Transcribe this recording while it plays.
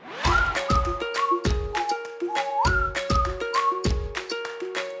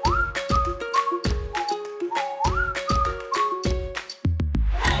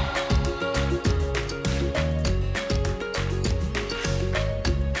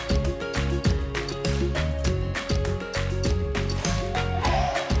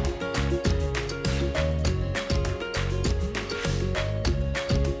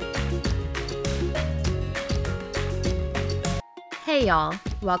Hey y'all,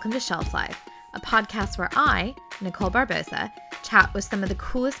 welcome to Shelf Life, a podcast where I, Nicole Barbosa, chat with some of the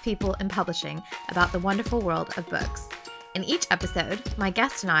coolest people in publishing about the wonderful world of books. In each episode, my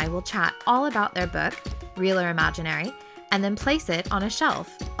guest and I will chat all about their book, real or imaginary, and then place it on a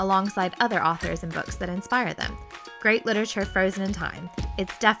shelf alongside other authors and books that inspire them. Great literature frozen in time.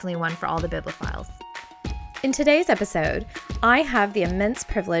 It's definitely one for all the bibliophiles. In today's episode, I have the immense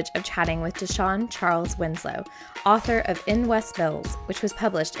privilege of chatting with Deshawn Charles Winslow, author of In West Mills, which was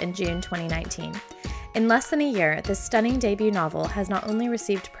published in June 2019. In less than a year, this stunning debut novel has not only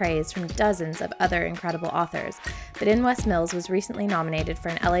received praise from dozens of other incredible authors, but In West Mills was recently nominated for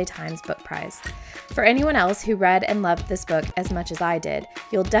an LA Times Book Prize. For anyone else who read and loved this book as much as I did,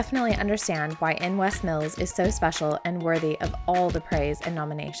 you'll definitely understand why In West Mills is so special and worthy of all the praise and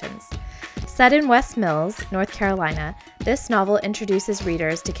nominations. Set in West Mills, North Carolina, this novel introduces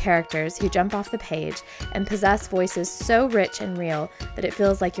readers to characters who jump off the page and possess voices so rich and real that it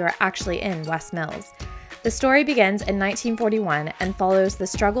feels like you are actually in West Mills. The story begins in 1941 and follows the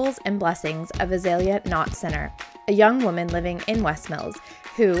struggles and blessings of Azalea Knott Center, a young woman living in West Mills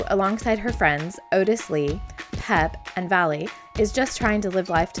who, alongside her friends Otis Lee, Pep, and Valley, is just trying to live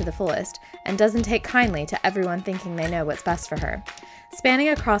life to the fullest and doesn't take kindly to everyone thinking they know what's best for her. Spanning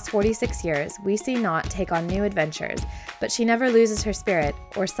across 46 years, we see Knott take on new adventures, but she never loses her spirit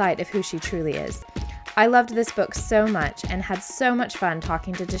or sight of who she truly is. I loved this book so much and had so much fun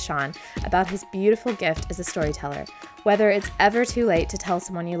talking to Deshawn about his beautiful gift as a storyteller, whether it's ever too late to tell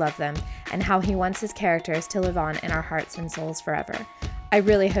someone you love them, and how he wants his characters to live on in our hearts and souls forever. I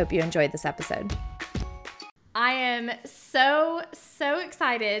really hope you enjoyed this episode. I am so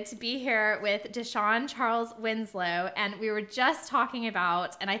excited to be here with Deshawn Charles Winslow, and we were just talking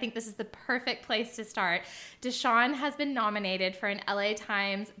about, and I think this is the perfect place to start, Deshawn has been nominated for an LA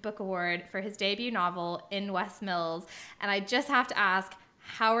Times Book Award for his debut novel, In West Mills, and I just have to ask,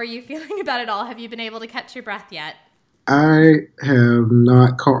 how are you feeling about it all? Have you been able to catch your breath yet? I have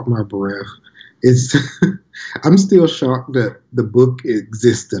not caught my breath. I'm still shocked that the book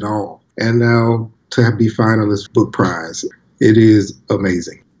exists at all, and now to be finalist book prize. It is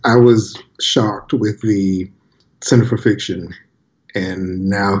amazing. I was shocked with the Center for Fiction, and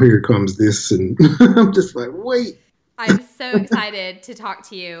now here comes this, and I'm just like, wait. I'm so excited to talk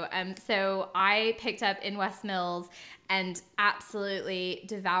to you. So I picked up In West Mills and absolutely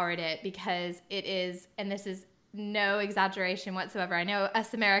devoured it because it is, and this is no exaggeration whatsoever. I know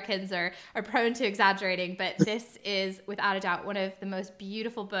us Americans are prone to exaggerating, but this is without a doubt one of the most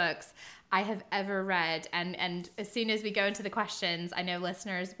beautiful books I have ever read. And as soon as we go into the questions, I know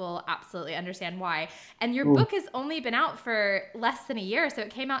listeners will absolutely understand why. And your book has only been out for less than a year. So it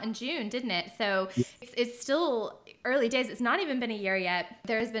came out in June, didn't it? So it's still early days. It's not even been a year yet.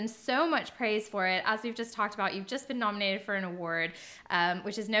 There has been so much praise for it. As we've just talked about, you've just been nominated for an award,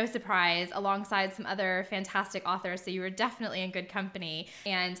 which is no surprise, alongside some other fantastic authors. So you were definitely in good company.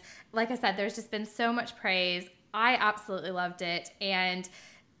 And like I said, there's just been so much praise. I absolutely loved it. And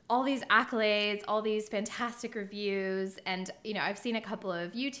all these accolades, all these fantastic reviews, and I've seen a couple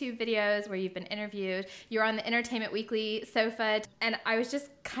of YouTube videos where you've been interviewed. You're on the Entertainment Weekly sofa, and I was just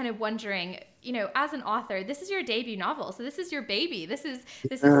kind of wondering, as an author, this is your debut novel, so this is your baby. This is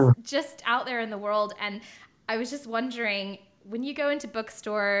just out there in the world, and I was just wondering, when you go into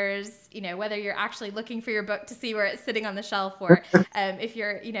bookstores, whether you're actually looking for your book to see where it's sitting on the shelf, or if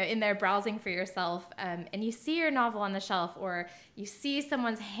you're, in there browsing for yourself, and you see your novel on the shelf, or you see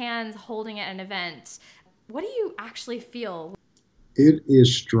someone's hands holding it at an event, what do you actually feel? It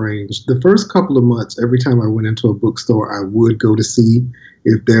is strange. The first couple of months, every time I went into a bookstore, I would go to see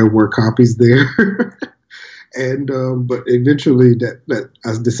if there were copies there. And but eventually that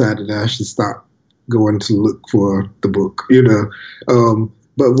I decided that I should stop going to look for the book,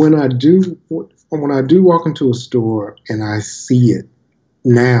 but when I do walk into a store and I see it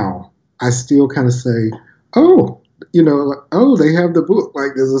now, I still kind of say, oh, they have the book,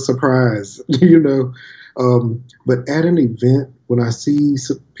 like there's a surprise, but at an event, when I see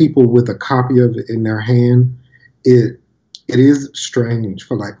people with a copy of it in their hand, it is strange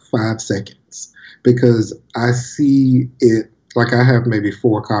for like 5 seconds, because I see it. Like I have maybe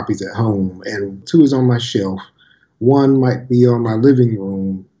 4 copies at home, and 2 is on my shelf. 1 might be on my living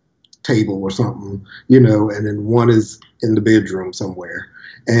room table or something, and then 1 is in the bedroom somewhere.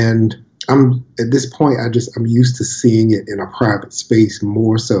 And I'm at this point, I'm used to seeing it in a private space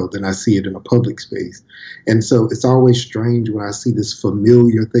more so than I see it in a public space. And so it's always strange when I see this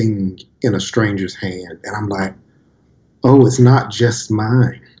familiar thing in a stranger's hand, and I'm like, oh, it's not just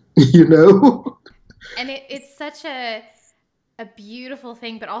mine, And it's such a a beautiful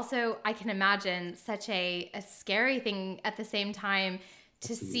thing, but also I can imagine such a scary thing at the same time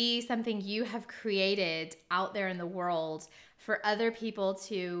to see something you have created out there in the world for other people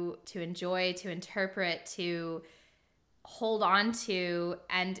to enjoy, to interpret, to hold on to.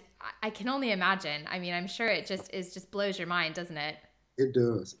 And I can only imagine. I mean, I'm sure it just blows your mind, doesn't it? It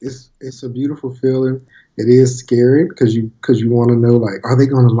does. It's a beautiful feeling. It is scary because you want to know, like, are they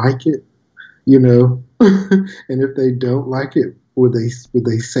going to like it? You know, and if they don't like it, would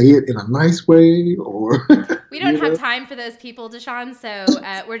they say it in a nice way, or we don't have time for those people, Deshawn, so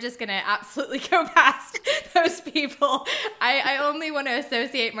we're just going to absolutely go past those people. I only want to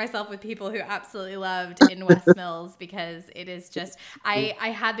associate myself with people who absolutely loved In West Mills, because it is just, I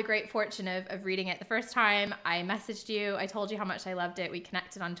had the great fortune of reading it the first time. I messaged you. I told you how much I loved it. We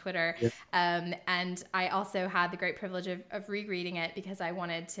connected on Twitter. Yeah. And I also had the great privilege of rereading it because I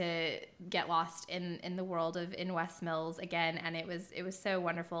wanted to get lost in the world of In West Mills again. And it was so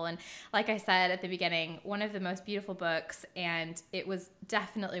wonderful. And like I said at the beginning, one of the most beautiful books, and it was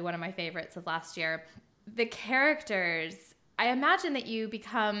definitely one of my favorites of last year. The characters, I imagine that you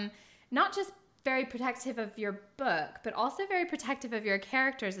become not just very protective of your book, but also very protective of your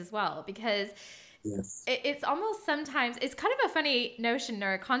characters as well, because yes, it's almost sometimes, it's kind of a funny notion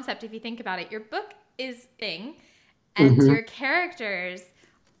or a concept if you think about it. Your book is thing, and your characters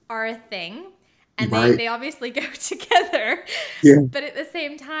are a thing. And right. they obviously go together. Yeah. But at the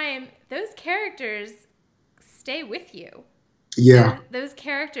same time, those characters stay with you. Yeah. Those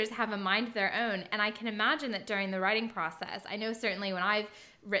characters have a mind of their own. And I can imagine that during the writing process, I know certainly when I've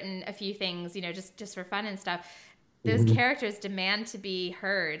written a few things, you know, just for fun and stuff, those characters demand to be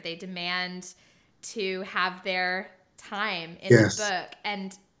heard. They demand to have their time in the book.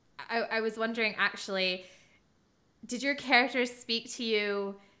 And I was wondering, actually, did your characters speak to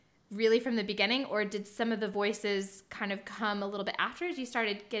you really from the beginning, or did some of the voices kind of come a little bit after as you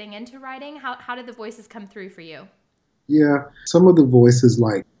started getting into writing? How did the voices come through for you? Yeah, some of the voices,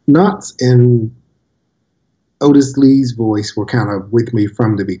 like Knots and Otis Lee's voice, were kind of with me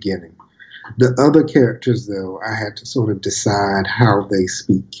from the beginning. The other characters, though, I had to sort of decide how they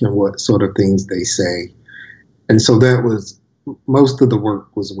speak and what sort of things they say. And so that was, most of the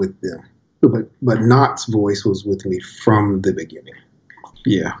work was with them. But Knott's voice was with me from the beginning.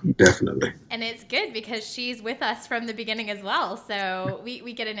 Yeah, definitely. And it's good because she's with us from the beginning as well. So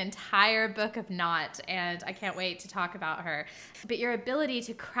we get an entire book of Knot, and I can't wait to talk about her. But your ability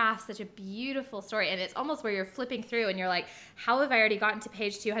to craft such a beautiful story, and it's almost where you're flipping through and you're like, how have I already gotten to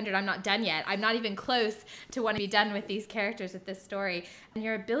page 200? I'm not done yet. I'm not even close to want to be done with these characters, with this story. And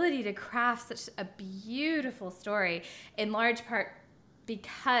your ability to craft such a beautiful story, in large part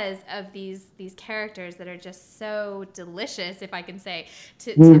because of these characters that are just so delicious, if I can say,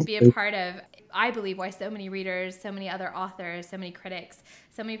 to be a part of. I believe why so many readers, so many other authors, so many critics,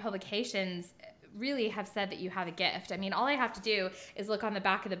 so many publications really have said that you have a gift. I mean, all I have to do is look on the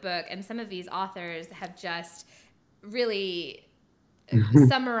back of the book, and some of these authors have just really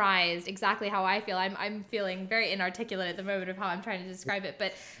summarized exactly how I feel. I'm feeling very inarticulate at the moment of how I'm trying to describe it.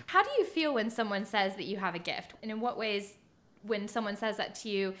 But how do you feel when someone says that you have a gift? And in what ways, when someone says that to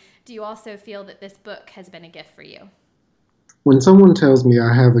you, do you also feel that this book has been a gift for you? When someone tells me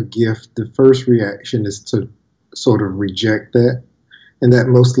I have a gift, the first reaction is to sort of reject that. And that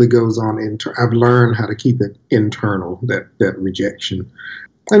mostly goes on I've learned how to keep it internal, that rejection.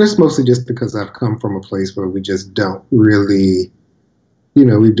 And it's mostly just because I've come from a place where we just don't really,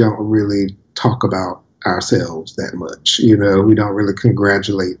 we don't really talk about ourselves that much. We don't really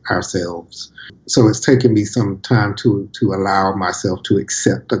congratulate ourselves. So it's taken me some time to allow myself to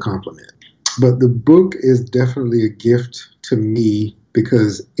accept a compliment. But the book is definitely a gift to me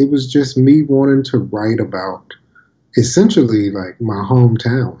because it was just me wanting to write about essentially like my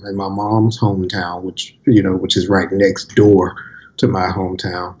hometown and my mom's hometown, which is right next door to my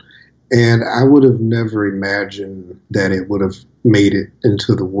hometown. And I would have never imagined that it would have made it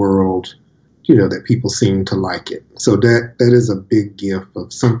into the world, that people seem to like it. So that is a big gift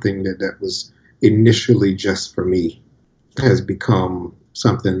of something that was initially just for me has become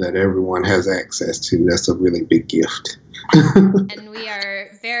something that everyone has access to. That's a really big gift. And we are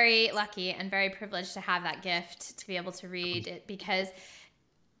very lucky and very privileged to have that gift to be able to read it, because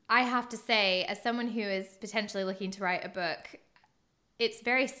I have to say, as someone who is potentially looking to write a book, it's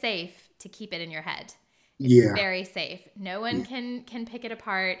very safe to keep it in your head. It's very safe. No one can pick it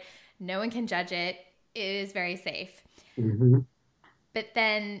apart. No one can judge it. It is very safe. Mm-hmm. But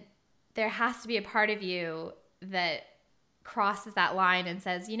then there has to be a part of you that crosses that line and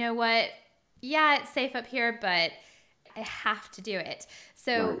says, you know what? Yeah, it's safe up here, but I have to do it.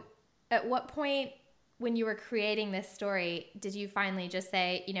 So At what point when you were creating this story, did you finally just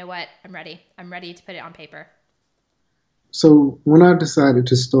say, you know what, I'm ready to put it on paper? So when I decided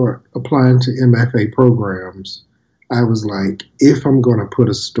to start applying to MFA programs, I was like, if I'm going to put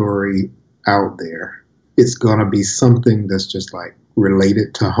a story out there, it's going to be something that's just like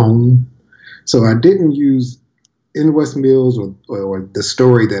related to home. So I didn't use In West Mills or the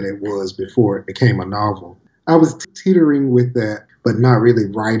story that it was before it became a novel. I was teetering with that, but not really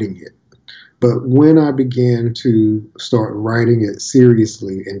writing it. But when I began to start writing it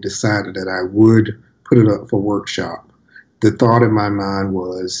seriously and decided that I would put it up for workshop, the thought in my mind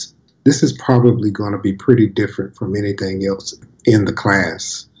was, this is probably going to be pretty different from anything else in the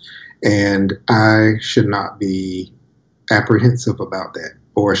class. And I should not be apprehensive about that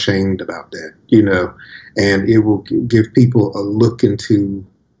or ashamed about that, and it will give people a look into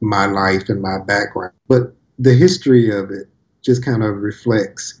my life and my background. But the history of it just kind of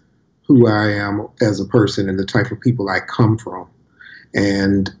reflects who I am as a person and the type of people I come from.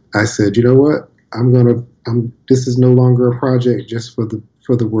 And I said, you know what? This is no longer a project just for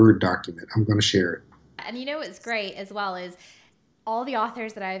the Word document. I'm going to share it. And what's great as well is all the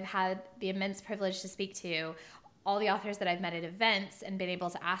authors that I've had the immense privilege to speak to, all the authors that I've met at events and been able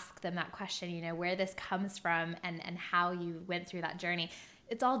to ask them that question, where this comes from and how you went through that journey,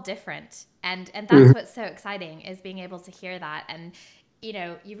 it's all different. And that's what's so exciting, is being able to hear that. And,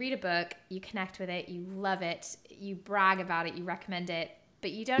 you read a book, you connect with it, you love it, you brag about it, you recommend it, but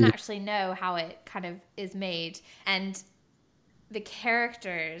you don't actually know how it kind of is made. And the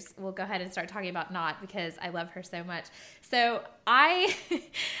characters, we'll go ahead and start talking about Not, because I love her so much. So I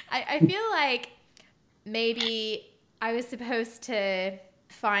feel like maybe I was supposed to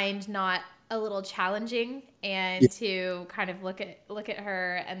find Not a little challenging and to kind of look at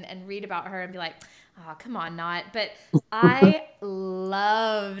her and read about her and be like, oh, come on, Not. But I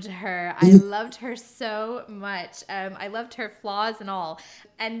loved her. I loved her so much. I loved her flaws and all.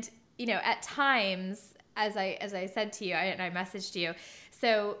 And, at times, as I said to you, I messaged you,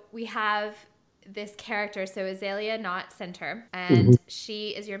 so we have this character, so Azalea Not Center, and she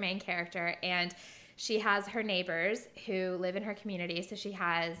is your main character, and she has her neighbors who live in her community. So she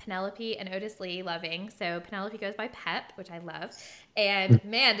has Penelope and Otis Lee Loving. So Penelope goes by Pep, which I love. And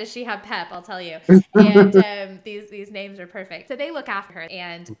man, does she have pep, I'll tell you. And these names are perfect. So they look after her.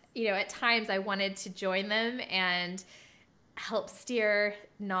 And, at times I wanted to join them and help steer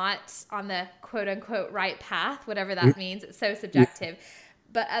Not on the quote unquote right path, whatever that means. It's so subjective.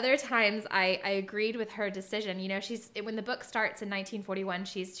 But other times I agreed with her decision. When the book starts in 1941,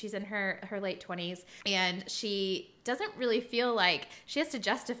 she's in her late 20s, and she doesn't really feel like she has to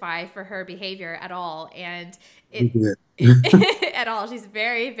justify for her behavior at all. And at all. She's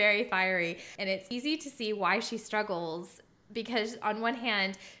very, very fiery. And it's easy to see why she struggles, because on one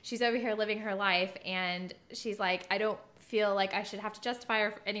hand, she's over here living her life and she's like, I don't feel like I should have to justify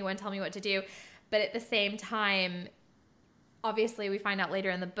or anyone tell me what to do. But at the same time, obviously, we find out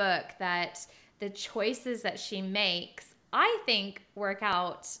later in the book that the choices that she makes, I think, work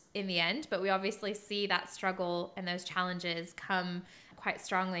out in the end. But we obviously see that struggle and those challenges come quite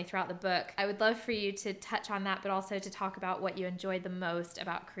strongly throughout the book. I would love for you to touch on that, but also to talk about what you enjoyed the most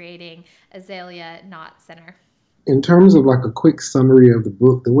about creating Azalea Not Center. In terms of like a quick summary of the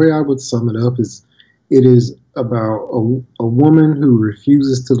book, the way I would sum it up is it is about a woman who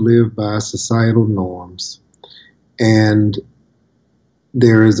refuses to live by societal norms. And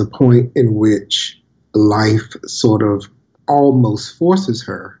there is a point in which life sort of almost forces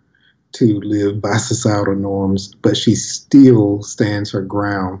her to live by societal norms, but she still stands her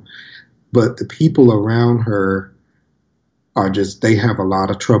ground. But the people around her they have a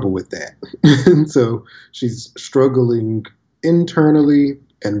lot of trouble with that. And so she's struggling internally,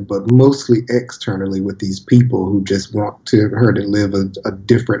 but mostly externally with these people who just want her to live a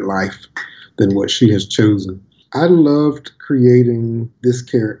different life than what she has chosen. I loved creating this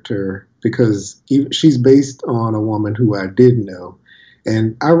character because she's based on a woman who I did know.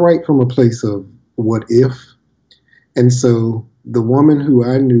 And I write from a place of what if. And so the woman who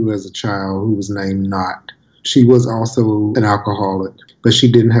I knew as a child, who was named Not, she was also an alcoholic, but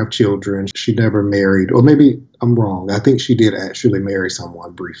she didn't have children. She never married, or maybe I'm wrong. I think she did actually marry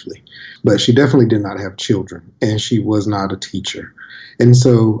someone briefly, but she definitely did not have children, and she was not a teacher. And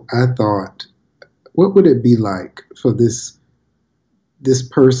so I thought, what would it be like for this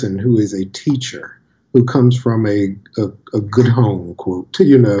person who is a teacher, who comes from a good home, quote, to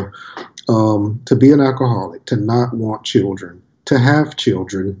be an alcoholic, to not want children, to have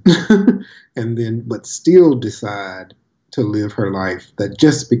children, but still decide to live her life, that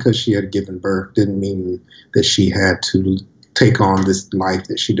just because she had given birth didn't mean that she had to take on this life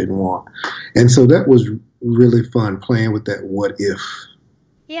that she didn't want. And so that was really fun, playing with that what if.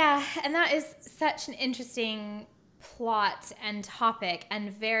 Yeah, and that is such an interesting plot and topic,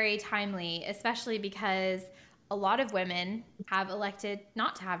 and very timely, especially because a lot of women have elected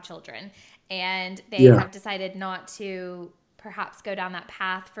not to have children, and they have decided not to perhaps go down that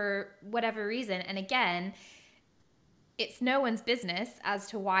path for whatever reason. And again, it's no one's business as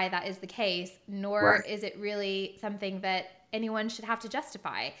to why that is the case, nor is it really something that anyone should have to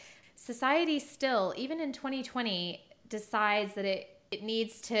justify. Society still, even in 2020, decides that it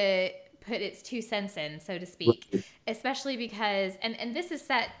needs to put its 2 cents in, so to speak, especially because, and this is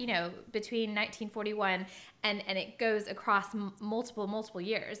set, between 1941 and it goes across multiple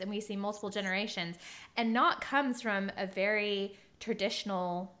years, and we see multiple generations, and Knott comes from a very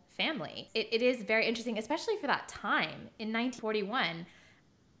traditional family. It is very interesting, especially for that time in 1941.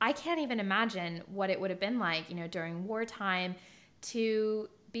 I can't even imagine what it would have been like, during wartime, to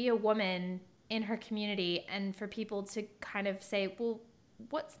be a woman in her community, and for people to kind of say, well,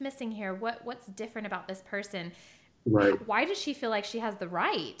 what's missing here? What's different about this person? Right. Why does she feel like she has the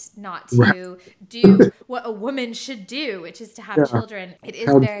right not to do what a woman should do, which is to have children? It is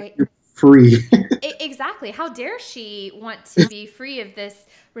very free. Exactly. How dare she want to be free of this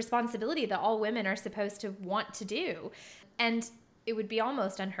responsibility that all women are supposed to want to do? And it would be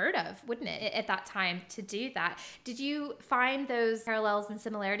almost unheard of, wouldn't it, at that time, to do that? Did you find those parallels and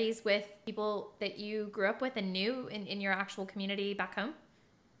similarities with people that you grew up with and knew in your actual community back home?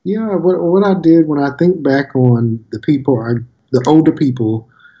 Yeah, what I did when I think back on the older people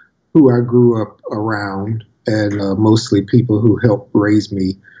who I grew up around, and mostly people who helped raise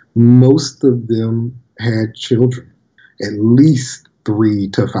me, most of them had children, at least 3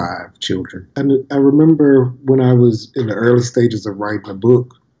 to 5 children. And I remember when I was in the early stages of writing a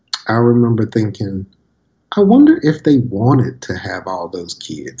book, I remember thinking, I wonder if they wanted to have all those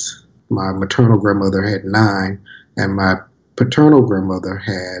kids. My maternal grandmother had 9, and my paternal grandmother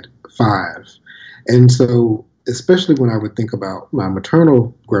had 5. And so, especially when I would think about my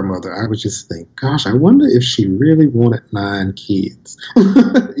maternal grandmother, I would just think, gosh, I wonder if she really wanted 9 kids,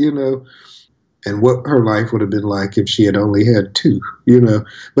 and what her life would have been like if she had only had 2,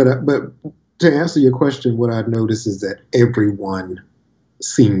 But to answer your question, what I noticed is that everyone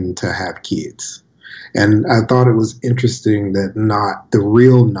seemed to have kids. And I thought it was interesting that the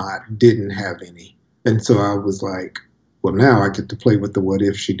real Knott didn't have any. And so I was like, well, now I get to play with the what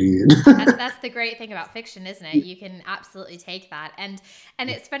if she did. That's the great thing about fiction, isn't it? You can absolutely take that. And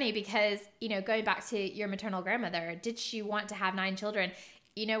it's funny because, going back to your maternal grandmother, did she want to have 9 children?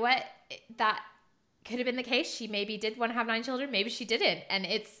 You know what? That could have been the case. She maybe did want to have 9 children. Maybe she didn't. And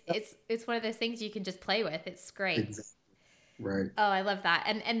it's one of those things you can just play with. It's great. Exactly. Right. Oh, I love that.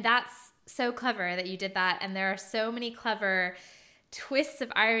 And that's so clever that you did that. And there are so many clever twists of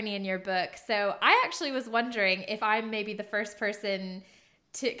irony in your book. So I actually was wondering if I'm maybe the first person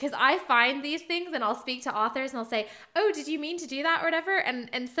to, because I find these things and I'll speak to authors and I'll say, oh, did you mean to do that or whatever?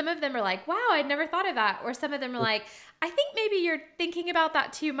 And some of them are like, wow, I'd never thought of that. Or some of them are like, I think maybe you're thinking about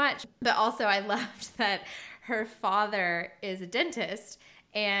that too much. But also I loved that her father is a dentist,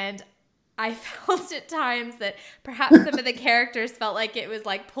 and I felt at times that perhaps some of the characters felt like it was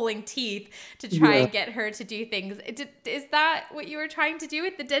like pulling teeth to try and get her to do things. Is that what you were trying to do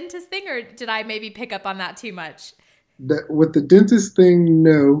with the dentist thing, or did I maybe pick up on that too much? With the dentist thing,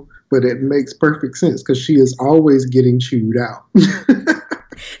 no, but it makes perfect sense because she is always getting chewed out.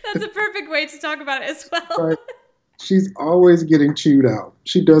 That's a perfect way to talk about it as well. Right. She's always getting chewed out.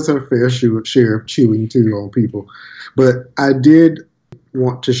 She does her fair share of chewing too on people. But I did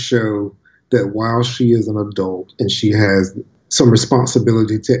want to show that while she is an adult and she has some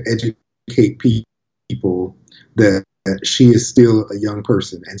responsibility to educate people, that she is still a young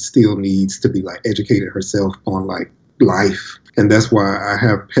person and still needs to be educated herself on life. And that's why I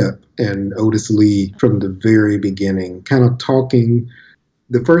have Pep and Otis Lee from the very beginning kind of talking.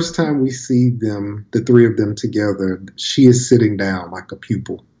 The first time we see them, the 3 of them together, she is sitting down like a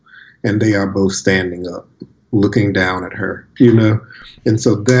pupil, and they are both standing up, looking down at her, And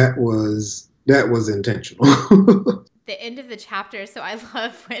so that was intentional. The end of the chapter. So I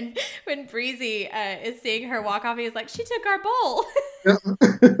love when Breezy is seeing her walk off. He's like, she took our bowl.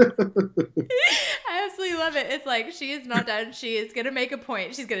 I absolutely love it. It's like she is not done. She is gonna make a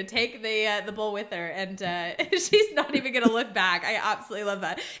point. She's gonna take the bull with her, and she's not even gonna look back. I absolutely love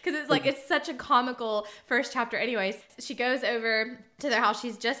that because it's like it's such a comical first chapter. Anyways, she goes over to their house.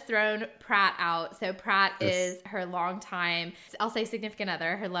 She's just thrown Pratt out. So Pratt is her longtime, I'll say significant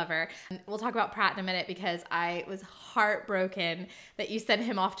other, her lover. We'll talk about Pratt in a minute because I was heartbroken that you sent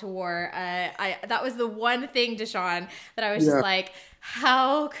him off to war. That was the one thing, Deshawn, that I was just like,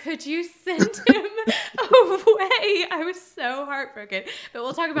 how could you send him away? I was so heartbroken. But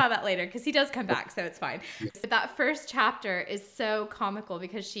we'll talk about that later because he does come back, so it's fine. But that first chapter is so comical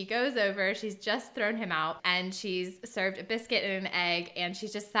because she goes over, she's just thrown him out, and she's served a biscuit and an egg, and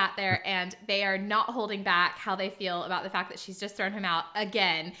she's just sat there, and they are not holding back how they feel about the fact that she's just thrown him out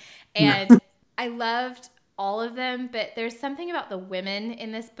again. And I loved all of them, but there's something about the women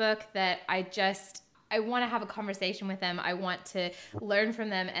in this book that I want to have a conversation with them. I want to learn from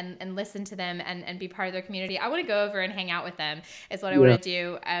them and listen to them and be part of their community. I want to go over and hang out with them is what I want to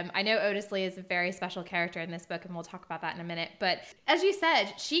do. I know Otis Lee is a very special character in this book, and we'll talk about that in a minute. But as you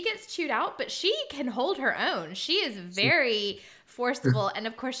said, she gets chewed out, but she can hold her own. She is very forcible. And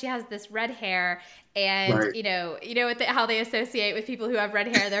of course she has this red hair, and you know how they associate with people who have red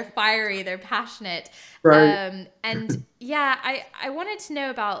hair. They're fiery, they're passionate. And yeah, I wanted to know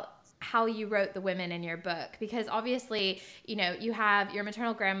about how you wrote the women in your book, because obviously, you have your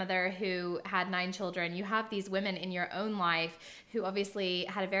maternal grandmother who had 9 children. You have these women in your own life who obviously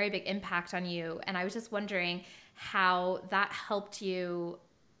had a very big impact on you. And I was just wondering how that helped you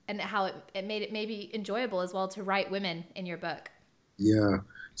and how it made it maybe enjoyable as well to write women in your book. Yeah.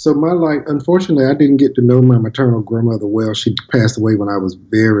 So my life, unfortunately, I didn't get to know my maternal grandmother well. She passed away when I was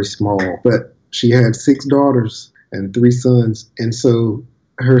very small, but she had 6 daughters and 3 sons. And so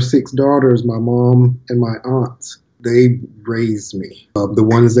her 6 daughters, my mom and my aunts, they raised me. The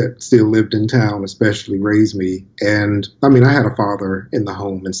ones that still lived in town especially raised me. And I mean, I had a father in the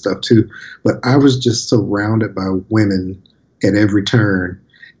home and stuff too, but I was just surrounded by women at every turn.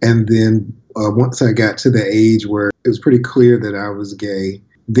 And then once I got to the age where it was pretty clear that I was gay,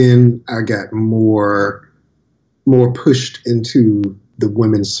 then I got more pushed into the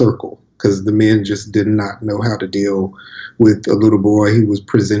women's circle, because the men just did not know how to deal with a little boy who was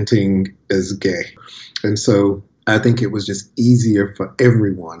presenting as gay. And so I think it was just easier for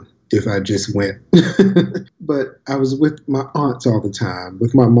everyone if I just went. But I was with my aunts all the time,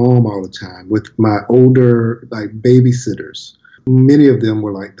 with my mom all the time, with my older babysitters. Many of them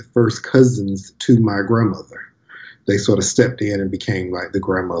were like the first cousins to my grandmother. They sort of stepped in and became like the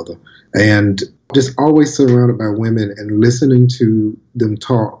grandmother. And just always surrounded by women and listening to them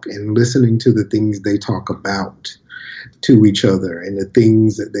talk and listening to the things they talk about to each other and the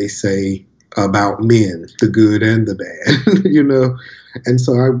things that they say about men, the good and the bad, And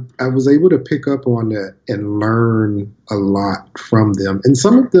so I was able to pick up on that and learn a lot from them. And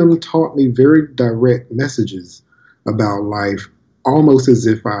some of them taught me very direct messages about life, almost as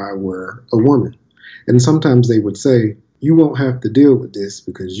if I were a woman. And sometimes they would say, you won't have to deal with this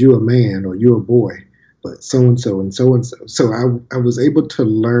because you're a man or you're a boy, but so-and-so and so-and-so. So I was able to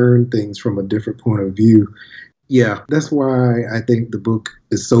learn things from a different point of view. Yeah, that's why I think the book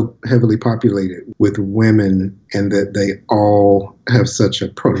is so heavily populated with women and that they all have such a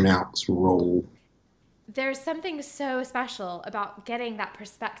pronounced role. There's something so special about getting that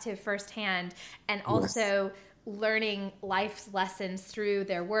perspective firsthand and also learning life's lessons through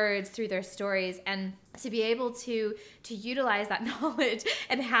their words, through their stories, and to be able to utilize that knowledge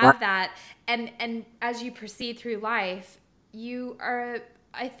and have that. And as you proceed through life, you are,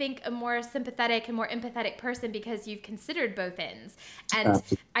 I think, a more sympathetic and more empathetic person because you've considered both ends. And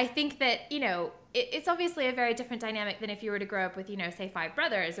I think that, it's obviously a very different dynamic than if you were to grow up with, say 5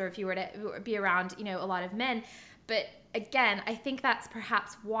 brothers, or if you were to be around, a lot of men. But again, I think that's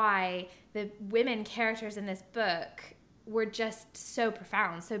perhaps why the women characters in this book were just so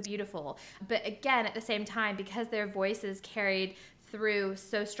profound, so beautiful. But again, at the same time, because their voices carried through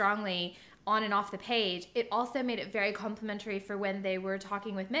so strongly on and off the page, it also made it very complimentary for when they were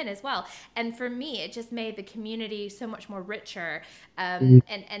talking with men as well. And for me, it just made the community so much more richer. And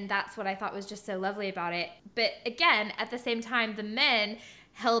that's what I thought was just so lovely about it. But again, at the same time, the men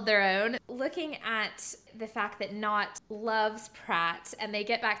held their own. Looking at the fact that Nott loves Pratt and they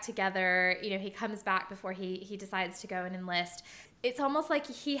get back together, he comes back before he decides to go and enlist. It's almost like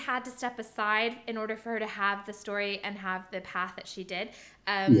he had to step aside in order for her to have the story and have the path that she did.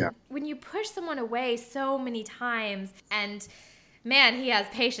 When you push someone away so many times and man, he has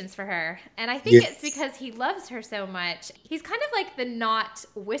patience for her. And I think Yes. it's because he loves her so much. He's kind of like the not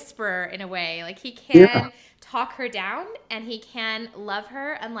whisperer in a way. Like he can Yeah. talk her down and he can love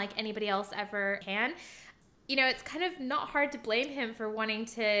her unlike anybody else ever can. You know, it's kind of not hard to blame him for wanting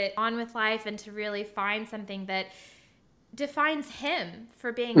to on with life and to really find something that defines him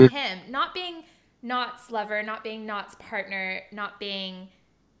for being him, not being Nott's lover, not being Nott's partner, not being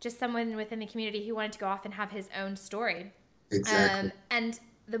just someone within the community who wanted to go off and have his own story. Exactly. And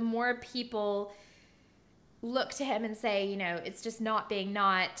the more people look to him and say, you know, it's just not being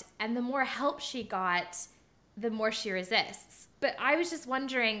Nott, and the more help she got, the more she resists. But I was just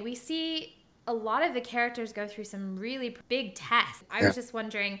wondering, we see a lot of the characters go through some really big tests. I was just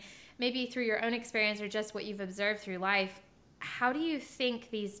wondering, maybe through your own experience or just what you've observed through life, how do you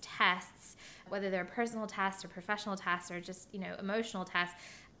think these tests, whether they're personal tests or professional tests or just, you know, emotional tests,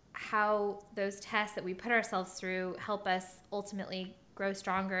 how those tests that we put ourselves through help us ultimately grow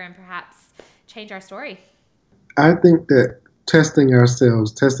stronger and perhaps change our story? I think that testing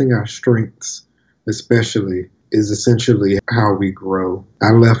ourselves, testing our strengths, especially, is essentially how we grow.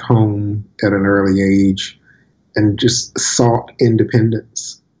 I left home at an early age and just sought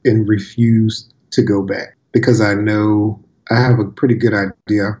independence and refused to go back because I know I have a pretty good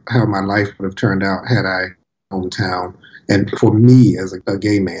idea how my life would have turned out had I hometown. And for me, as a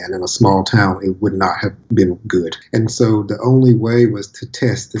gay man in a small town, it would not have been good. And so the only way was to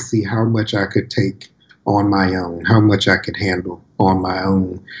test to see how much I could take on my own, how much I could handle on my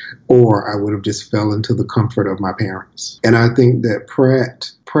own, or I would have just fell into the comfort of my parents. And I think that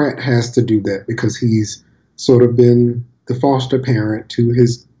Pratt has to do that because he's sort of been the foster parent to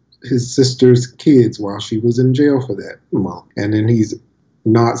his sister's kids while she was in jail for that month. And then he's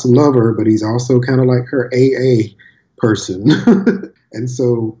Nott's lover, but he's also kind of like her AA person. And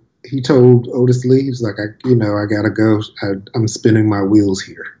so he told Otis Lee, he's like, I gotta go. I'm spinning my wheels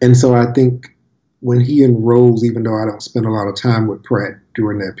here. And so I think when he enrolls, even though I don't spend a lot of time with Pratt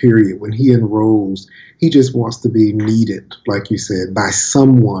during that period, when he enrolls, he just wants to be needed, like you said, by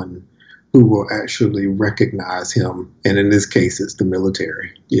someone who will actually recognize him. And in this case, it's the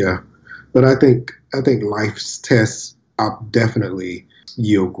military. Yeah. But I think life's tests definitely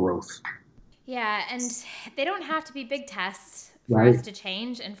yield growth. Yeah, and they don't have to be big tests for us to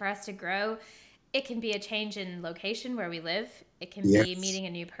change and for us to grow. It can be a change in location where we live. It can be meeting a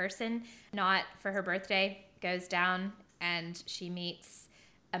new person. Nott, for her birthday, goes down and she meets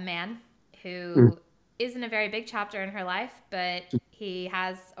a man who isn't a very big chapter in her life, but he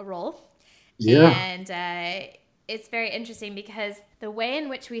has a role. Yeah. And it's very interesting because the way in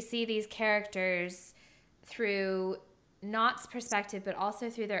which we see these characters through Nott's perspective, but also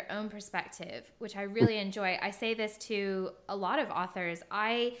through their own perspective, which I really enjoy. I say this to a lot of authors.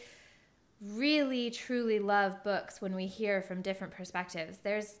 I really, truly love books when we hear from different perspectives.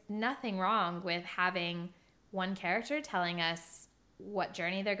 There's nothing wrong with having one character telling us what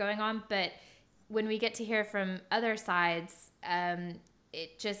journey they're going on, but when we get to hear from other sides,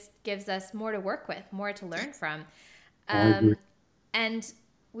 it just gives us more to work with, more to learn from. And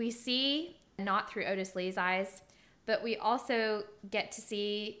we see Nott through Otis Lee's eyes, but we also get to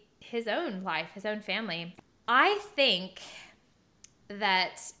see his own life, his own family. I think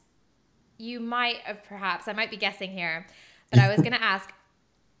that you might have perhaps, I might be guessing here, but I was going to ask,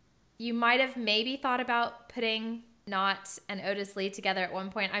 you might have maybe thought about putting Nott and Otis Lee together at one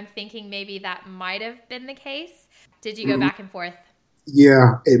point. I'm thinking maybe that might have been the case. Did you go back and forth?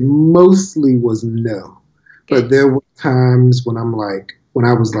 Yeah, it mostly was no. Good. But there were times when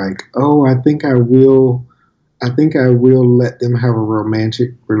I was like, oh, I think I will let them have a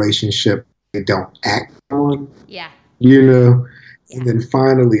romantic relationship they don't act on. Yeah. Yeah. And then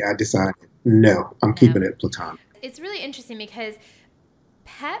finally I decided, no, I'm keeping it platonic. It's really interesting because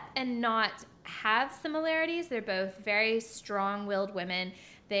Pep and Nott have similarities. They're both very strong-willed women.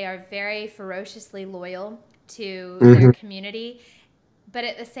 They are very ferociously loyal to their community. But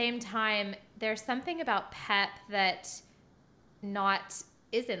at the same time, there's something about Pep that Nott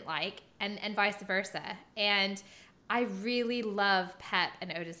isn't like, and vice versa. And I really love Pep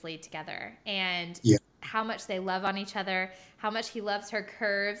and Otis Lee together, and how much they love on each other, how much he loves her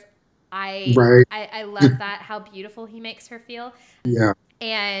curves. I love that, how beautiful he makes her feel. Yeah.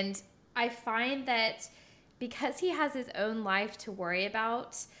 And I find that because he has his own life to worry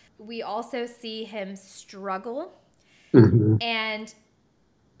about, we also see him struggle. And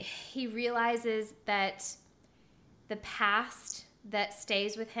he realizes that the past that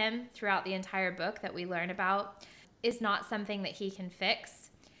stays with him throughout the entire book that we learn about is not something that he can fix.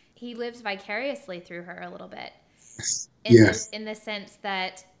 He lives vicariously through her a little bit. In the sense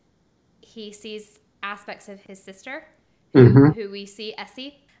that he sees aspects of his sister Mm-hmm. who we see,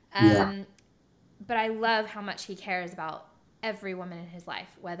 Essie. Yeah. But I love how much he cares about every woman in his life,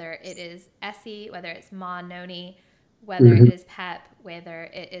 whether it is Essie, whether it's Ma Noni, whether it Mm-hmm. is Pep, whether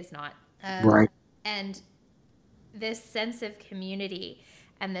it is not. Right. And this sense of community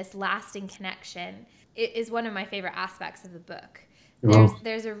and this lasting connection is one of my favorite aspects of the book. Oh,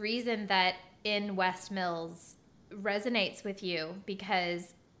 There's a reason that In West Mills resonates with you,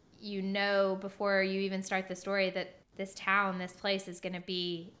 because you know before you even start the story that this town, this place is going to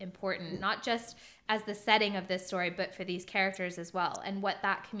be important, not just as the setting of this story, but for these characters as well, and what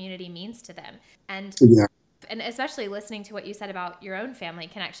that community means to them. yeah. And especially listening to what you said about your own family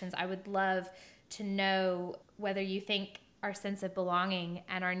connections, I would love to know whether you think our sense of belonging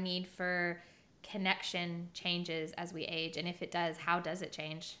and our need for connection changes as we age, and if it does, how does it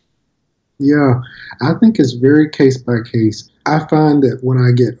change? Yeah. I think it's very case by case. I find that when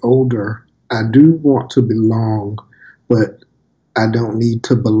I get older, I do want to belong, but I don't need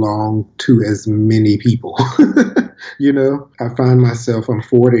to belong to as many people. I find myself, I'm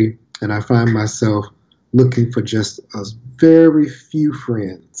 40, and I find myself looking for just a very few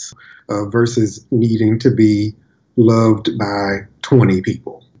friends versus needing to be loved by 20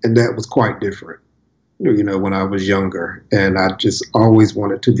 people. And that was quite different, when I was younger. And I just always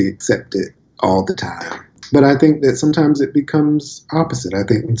wanted to be accepted all the time. But I think that sometimes it becomes opposite. I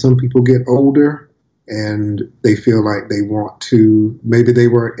think when some people get older, and they feel like they want to, maybe they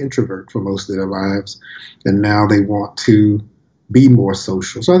were an introvert for most of their lives, and now they want to be more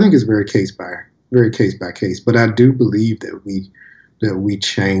social. So I think it's very case by case. But I do believe that we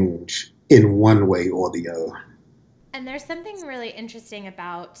change in one way or the other. And there's something really interesting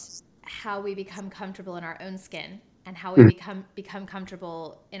about how we become comfortable in our own skin and how we become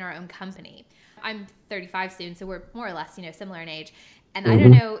comfortable in our own company. I'm 35 soon, so we're more or less, similar in age. And I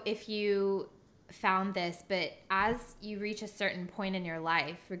don't know if you found this, but as you reach a certain point in your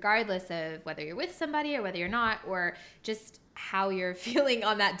life, regardless of whether you're with somebody or whether you're not, or just how you're feeling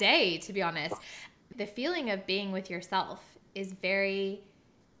on that day, to be honest, the feeling of being with yourself is very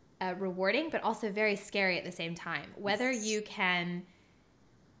rewarding, but also very scary at the same time. Whether you can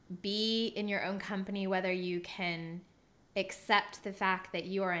be in your own company, whether you can accept the fact that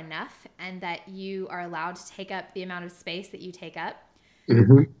you are enough and that you are allowed to take up the amount of space that you take up,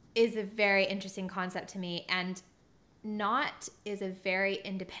 Mm-hmm. is a very interesting concept to me. And Not is a very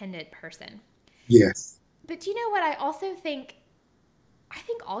independent person. Yes. But do you know what? I think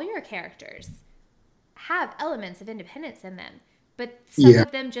all your characters have elements of independence in them, but some Yeah.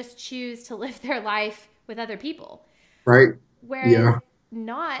 of them just choose to live their life with other people. Right. Whereas Yeah.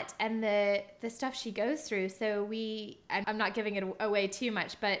 Not, and the stuff she goes through. So I'm not giving it away too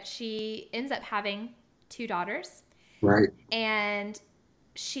much, but she ends up having 2 daughters, Right. and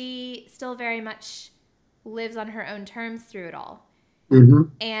she still very much lives on her own terms through it all. Mm-hmm.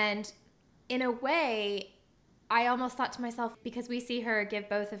 And in a way, I almost thought to myself, because we see her give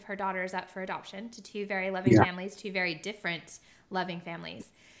both of her daughters up for adoption to 2 very loving Yeah. families, 2 very different loving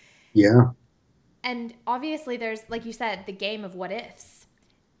families. Yeah. And obviously there's, like you said, the game of what ifs.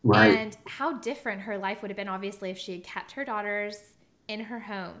 Right. And how different her life would have been, obviously, if she had kept her daughters in her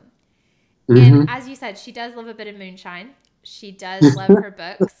home. Mm-hmm. And as you said, she does love a bit of moonshine. She does love her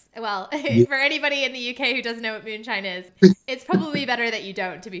books. Well, Yeah. for anybody in the UK who doesn't know what moonshine is, it's probably better that you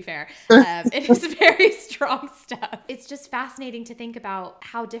don't, to be fair. It is very strong stuff. It's just fascinating to think about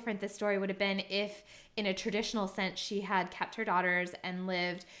how different this story would have been if, in a traditional sense, she had kept her daughters and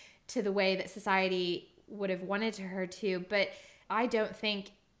lived to the way that society would have wanted her to. But I don't think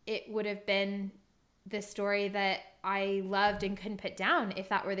it would have been the story that I loved and couldn't put down if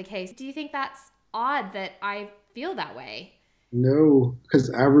that were the case. Do you think that's odd that I feel that way? No, because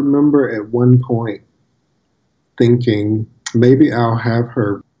I remember at one point thinking maybe I'll have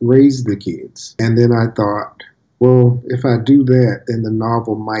her raise the kids. And then I thought, well, if I do that, then the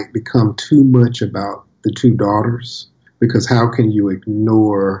novel might become too much about the 2 daughters. Because how can you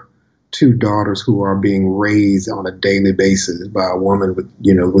ignore 2 daughters who are being raised on a daily basis by a woman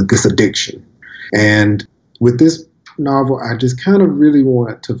with this addiction? And with this novel, I just kind of really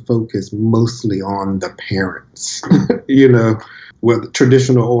wanted to focus mostly on the parents, whether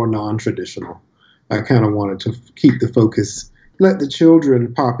traditional or non-traditional. I kind of wanted to keep the focus, let the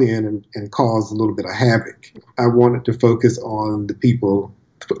children pop in and cause a little bit of havoc. I wanted to focus on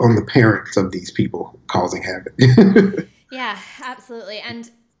the parents of these people causing havoc. Yeah, absolutely. And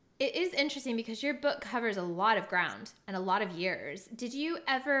it is interesting because your book covers a lot of ground and a lot of years. Did you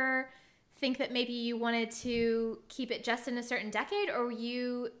ever think that maybe you wanted to keep it just in a certain decade, or were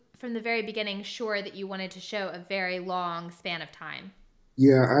you from the very beginning sure that you wanted to show a very long span of time?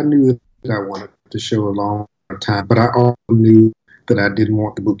 Yeah, I knew that I wanted to show a long time. But I also knew that I didn't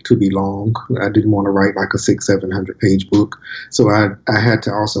want the book to be long. I didn't want to write like a 600-700 page book. So I had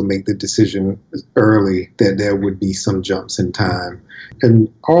to also make the decision early that there would be some jumps in time.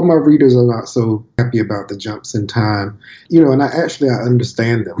 And all my readers are not so happy about the jumps in time, and I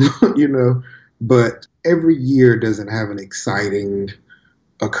understand them, but every year doesn't have an exciting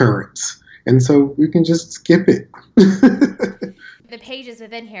occurrence. And so we can just skip it. The pages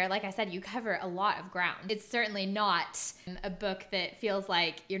within here, like I said, you cover a lot of ground. It's certainly not a book that feels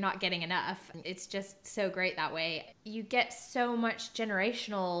like you're not getting enough. It's just so great that way. You get so much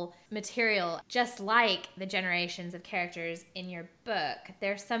generational material, just like the generations of characters in your book.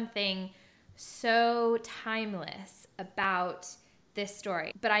 There's something so timeless about this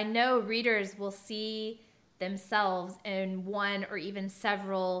story. But I know readers will see themselves in one or even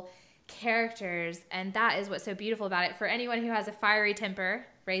several characters, and that is what's so beautiful about it. For anyone who has a fiery temper,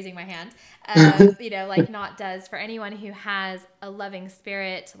 raising my hand, like Nott does, for anyone who has a loving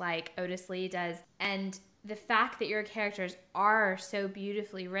spirit like Otis Lee does, and the fact that your characters are so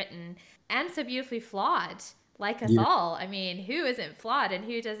beautifully written and so beautifully flawed, like us all. I mean, who isn't flawed and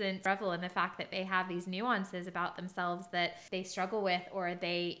who doesn't revel in the fact that they have these nuances about themselves that they struggle with or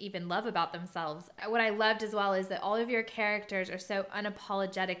they even love about themselves? What I loved as well is that all of your characters are so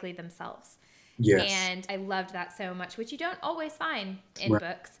unapologetically themselves. Yes. And I loved that so much, which you don't always find in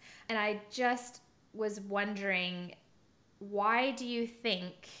books. And I just was wondering, why do you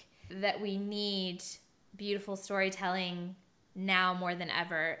think that we need beautiful storytelling now more than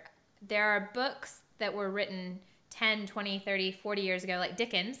ever? There are books that were written 10, 20, 30, 40 years ago, like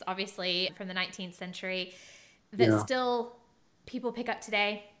Dickens, obviously from the 19th century, that still people pick up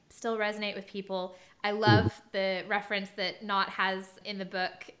today, still resonate with people. I love the reference that Nott has in the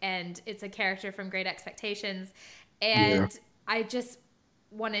book, and it's a character from Great Expectations. And I just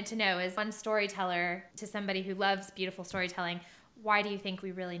wanted to know, as one storyteller to somebody who loves beautiful storytelling, why do you think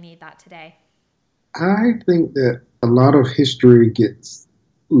we really need that today? I think that a lot of history gets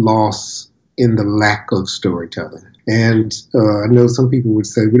lost in the lack of storytelling. And I know some people would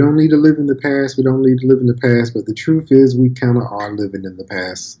say, we don't need to live in the past, we don't need to live in the past, but the truth is we kind of are living in the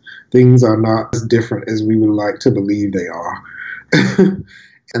past. Things are not as different as we would like to believe they are.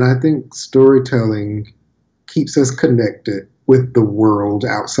 And I think storytelling keeps us connected with the world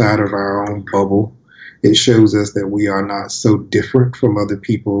outside of our own bubble. It shows us that we are not so different from other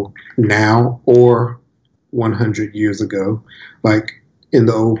people now or 100 years ago. Like, in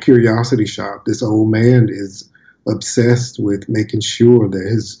the old Curiosity Shop, this old man is obsessed with making sure that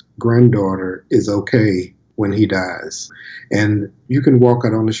his granddaughter is okay when he dies. And you can walk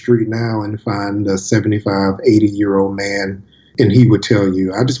out on the street now and find a 75, 80-year-old man, and he would tell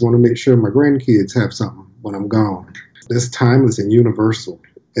you, I just want to make sure my grandkids have something when I'm gone. That's timeless and universal.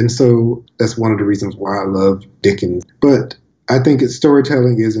 And so that's one of the reasons why I love Dickens. But I think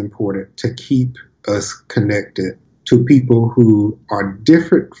storytelling is important to keep us connected to people who are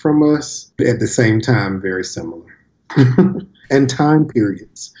different from us, but at the same time very similar. And time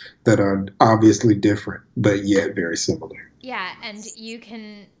periods that are obviously different, but yet very similar. Yeah, and you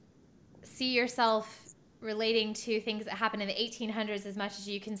can see yourself relating to things that happened in the 1800s as much as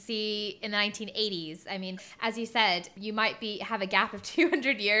you can see in the 1980s. I mean, as you said, you might have a gap of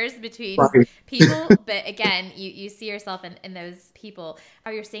 200 years between people, but again, you see yourself in those people,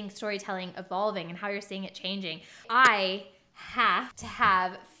 how you're seeing storytelling evolving and how you're seeing it changing. I have to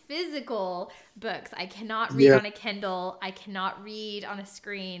have physical books. I cannot read on a Kindle. I cannot read on a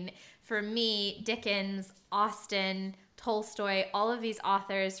screen. For me, Dickens, Austen, Tolstoy, all of these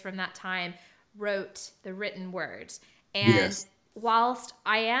authors from that time wrote the written word. And whilst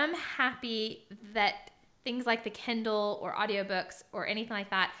I am happy that things like the Kindle or audiobooks or anything like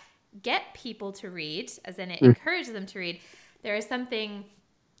that get people to read, as in it encourages them to read, there is something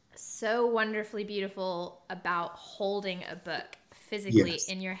so wonderfully beautiful about holding a book physically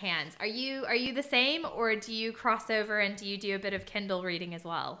in your hands. Are you the same, or do you cross over and do you do a bit of Kindle reading as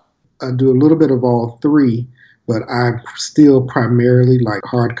well? I do a little bit of all three, but I still primarily like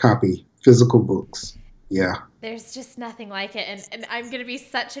hard copy physical books. Yeah. There's just nothing like it. And I'm going to be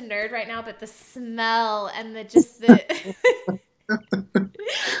such a nerd right now, but the smell and and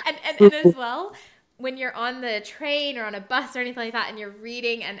as well, when you're on the train or on a bus or anything like that and you're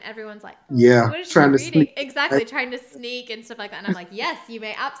reading and everyone's like, what is she reading? Sneak. Exactly. Trying to sneak and stuff like that. And I'm like, yes, you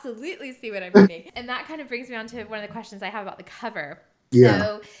may absolutely see what I'm reading. And that kind of brings me on to one of the questions I have about the cover. Yeah.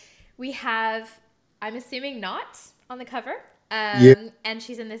 So we have, I'm assuming Nott on the cover. And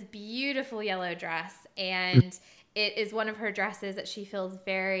she's in this beautiful yellow dress, and It is one of her dresses that she feels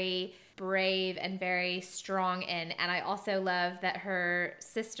very brave and very strong in. And I also love that her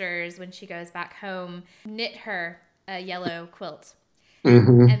sisters, when she goes back home, knit her a yellow quilt.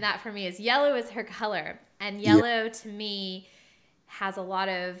 And that for me yellow is her color. And yellow to me has a lot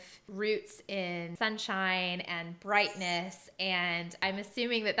of roots in sunshine and brightness. And I'm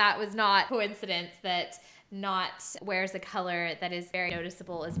assuming that was not coincidence that Not wears a color that is very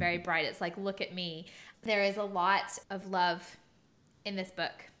noticeable, is very bright. It's like, look at me. There is a lot of love in this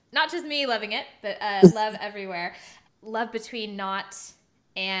book. Not just me loving it, but love everywhere. Love between Not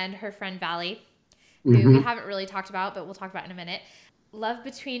and her friend Valley, who we haven't really talked about, but we'll talk about in a minute. Love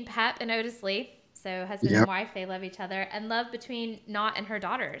between Pep and Otis Lee. So husband and wife, they love each other. And love between Not and her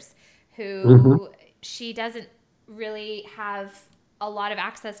daughters, who she doesn't really have a lot of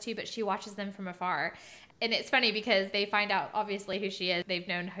access to, but she watches them from afar. And it's funny because they find out, obviously, who she is. They've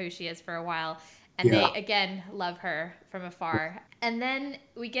known who she is for a while. And they, again, love her from afar. And then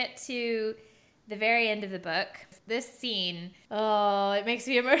we get to the very end of the book. This scene, it makes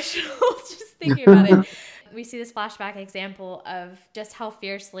me emotional just thinking about it. We see this flashback example of just how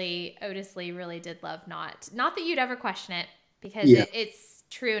fiercely Otis Lee really did love Not. Not that you'd ever question it, because it's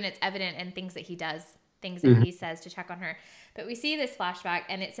true and it's evident in things that he does, things that he says to check on her. But we see this flashback,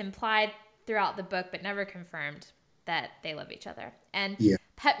 and it's implied throughout the book, but never confirmed, that they love each other. And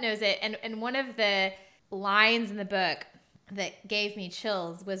Pep knows it. And one of the lines in the book that gave me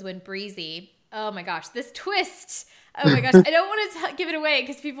chills was when Breezy, oh my gosh, this twist. Oh my gosh. I don't want to give it away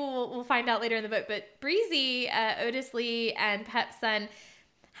because people will find out later in the book. But Breezy, Otis Lee and Pep's son,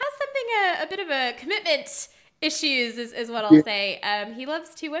 has something, a bit of a commitment issues is what I'll say. He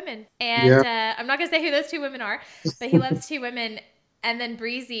loves two women. And I'm not going to say who those two women are, but he loves two women. And then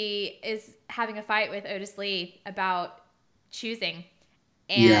Breezy is having a fight with Otis Lee about choosing.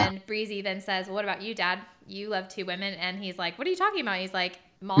 And Breezy then says, well, what about you, Dad? You love two women. And he's like, what are you talking about? He's like,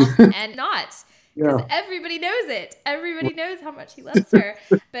 Mom and Not. Because everybody knows it. Everybody knows how much he loves her.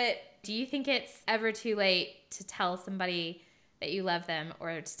 But do you think it's ever too late to tell somebody that you love them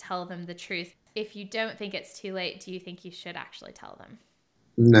or to tell them the truth? If you don't think it's too late, do you think you should actually tell them?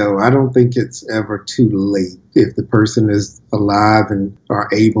 No, I don't think it's ever too late. If the person is alive and are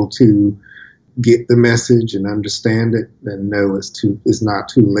able to get the message and understand it, then no, it's not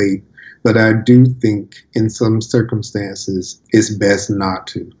too late. But I do think in some circumstances it's best not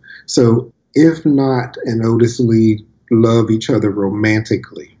to. So if Not and Otis Lee love each other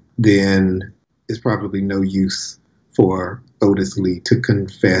romantically, then it's probably no use for Otis Lee to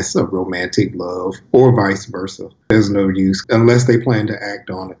confess a romantic love, or vice versa. There's no use unless they plan to act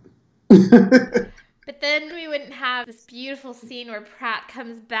on it. But then we wouldn't have this beautiful scene where Pratt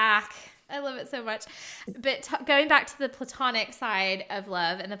comes back. I love it so much. But going back to the platonic side of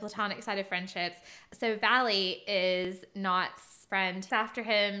love and the platonic side of friendships. So Valley is Not's friend. After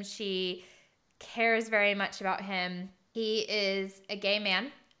him, she cares very much about him. He is a gay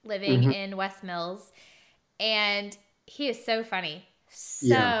man living in West Mills. And he is so funny.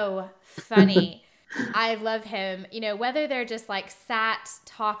 So funny. I love him. You know, whether they're just like sat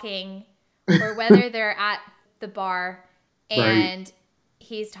talking or whether they're at the bar and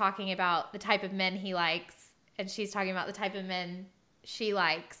he's talking about the type of men he likes and she's talking about the type of men she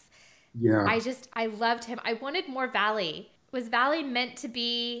likes. Yeah. I loved him. I wanted more Valley. Was Valley meant to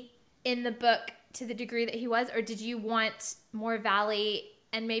be in the book to the degree that he was, or did you want more Valley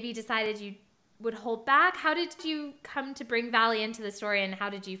and maybe decided you would hold back? How did you come to bring Valley into the story, and how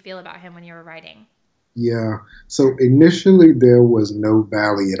did you feel about him when you were writing? Yeah. So initially there was no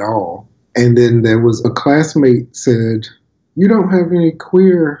Valley at all. And then there was a classmate said, you don't have any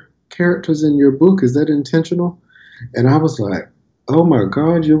queer characters in your book. Is that intentional? And I was like, oh my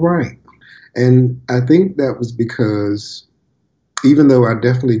God, you're right. And I think that was because even though I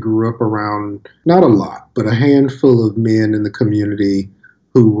definitely grew up around, not a lot, but a handful of men in the community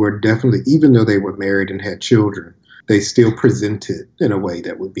who were definitely, even though they were married and had children, they still presented in a way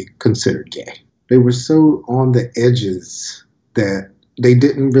that would be considered gay. They were so on the edges that they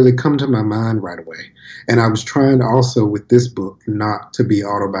didn't really come to my mind right away. And I was trying also with this book not to be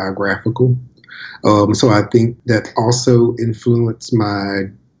autobiographical. So I think that also influenced my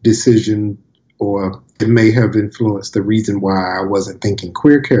decision, or it may have influenced the reason why I wasn't thinking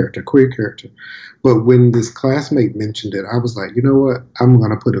queer character. But when this classmate mentioned it, I was like, you know what? I'm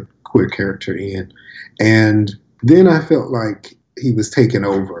going to put a queer character in. And then I felt like he was taking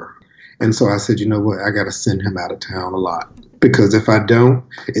over. And so I said, you know what? I got to send him out of town a lot. Because if I don't,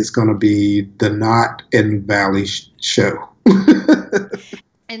 it's going to be the Not and Valley show.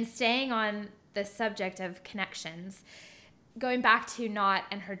 And staying on the subject of connections, going back to Not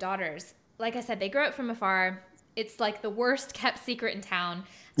and her daughters, like I said, they grew up from afar. It's like the worst kept secret in town.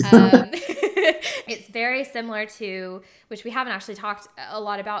 It's very similar to, which we haven't actually talked a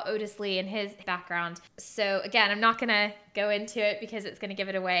lot about, Otis Lee and his background. So again, I'm not going to go into it because it's going to give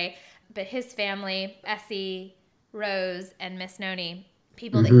it away. But his family, Essie, Rose, and Miss Noni,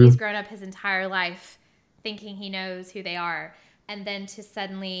 people that he's grown up his entire life thinking he knows who they are. And then to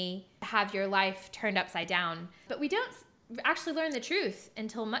suddenly have your life turned upside down. But we don't actually learn the truth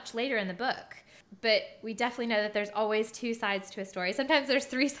until much later in the book. But we definitely know that there's always two sides to a story. Sometimes there's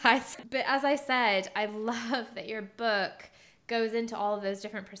three sides. But as I said, I love that your book goes into all of those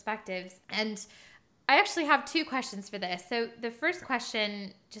different perspectives. And I actually have two questions for this. So the first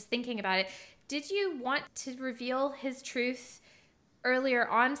question, just thinking about it, did you want to reveal his truth earlier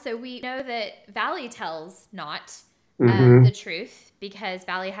on? So we know that Valley tells not the truth because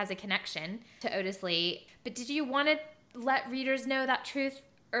Valley has a connection to Otis Lee. But did you want to let readers know that truth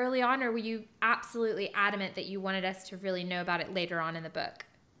early on, or were you absolutely adamant that you wanted us to really know about it later on in the book?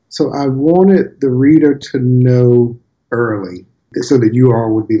 So I wanted the reader to know early so that you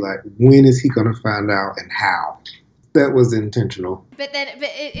all would be like, when is he going to find out and how? That was intentional. But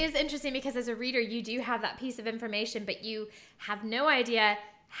it is interesting because as a reader, you do have that piece of information, but you have no idea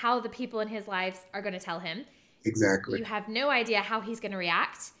how the people in his lives are going to tell him. Exactly. You have no idea how he's going to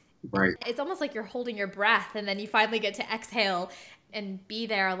react. Right. It's almost like you're holding your breath and then you finally get to exhale and be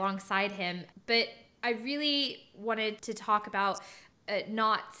there alongside him. But I really wanted to talk about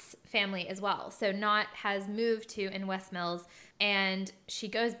Knott's family as well. So Knott has moved to in West Mills and she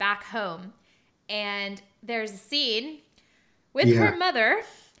goes back home and there's a scene with her mother,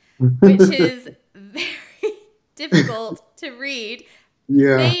 which is very difficult to read.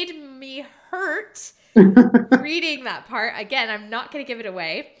 Made me hurt reading that part. Again, I'm not going to give it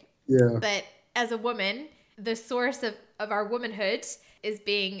away. But as a woman, the source of our womanhood is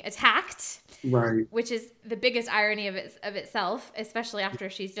being attacked, right? Which is the biggest irony of itself, especially after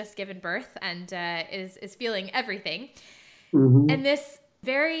she's just given birth and is feeling everything. And this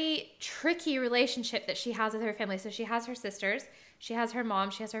very tricky relationship that she has with her family. So she has her sisters, she has her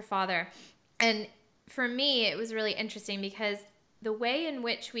mom, she has her father. And for me, it was really interesting because the way in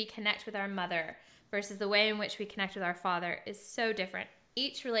which we connect with our mother versus the way in which we connect with our father is so different.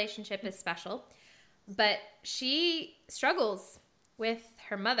 Each relationship is special. But she struggles with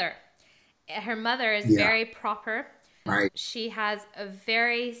her mother. Her mother is very proper. Right. She has a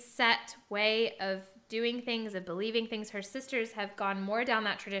very set way of doing things, of believing things. Her sisters have gone more down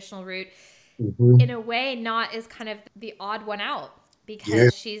that traditional route. In a way, Knott is kind of the odd one out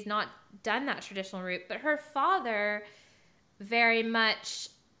because she's not done that traditional route. But her father very much,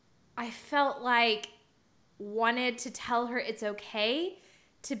 I felt like, wanted to tell her it's okay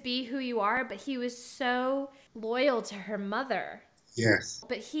to be who you are, but he was so loyal to her mother. Yes.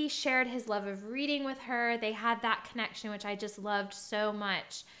 But he shared his love of reading with her. They had that connection, which I just loved so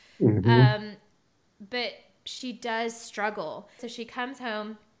much. But she does struggle. So she comes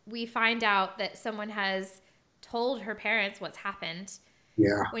home. We find out that someone has told her parents what's happened.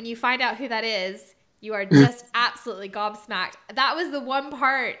 Yeah. When you find out who that is, you are just absolutely gobsmacked. That was the one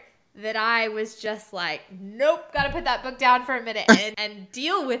part that I was just like, nope, got to put that book down for a minute and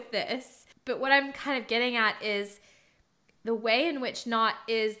deal with this. But what I'm kind of getting at is the way in which Knott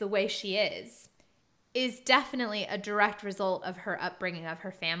is the way she is definitely a direct result of her upbringing, of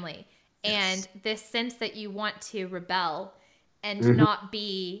her family. And this sense that you want to rebel and not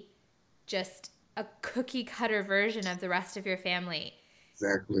be just a cookie cutter version of the rest of your family.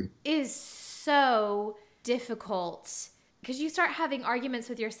 Exactly. Is so difficult. Because you start having arguments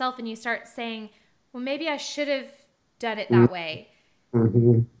with yourself and you start saying, well, maybe I should have done it that way.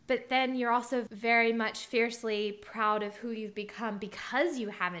 But then you're also very much fiercely proud of who you've become because you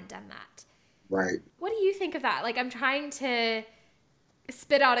haven't done that. Right. What do you think of that? Like, I'm trying to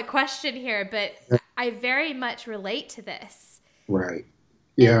spit out a question here, but I very much relate to this. Right.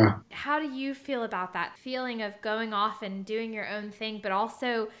 Yeah. And how do you feel about that feeling of going off and doing your own thing, but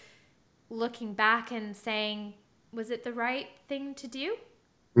also looking back and saying, was it the right thing to do?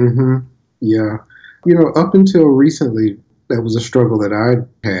 Yeah. You know, up until recently, that was a struggle that I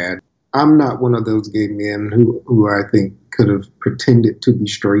had. I'm not one of those gay men who I think could have pretended to be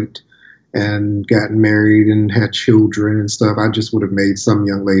straight and gotten married and had children and stuff. I just would have made some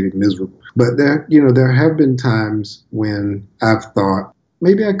young lady miserable. But there have been times when I've thought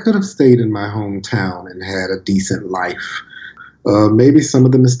maybe I could have stayed in my hometown and had a decent life. Maybe some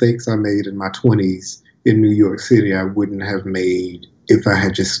of the mistakes I made in my 20s in New York City I wouldn't have made if I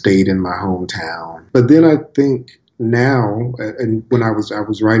had just stayed in my hometown. But then I think now, and when I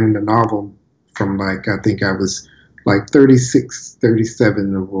was writing the novel from I think I was 36,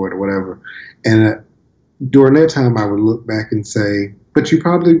 37 or whatever, and during that time, I would look back and say, but you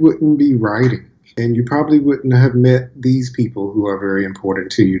probably wouldn't be writing, and you probably wouldn't have met these people who are very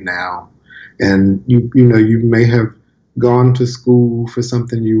important to you now. And you may have gone to school for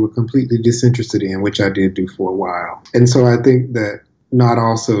something you were completely disinterested in, which I did do for a while. And so I think that not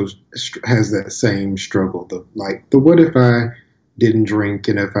also has that same struggle, the what if I didn't drink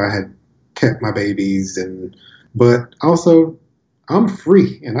and if I had kept my babies, but also I'm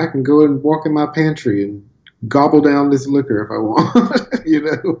free and I can go and walk in my pantry and gobble down this liquor if I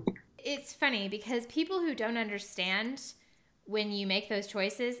want, It's funny because people who don't understand when you make those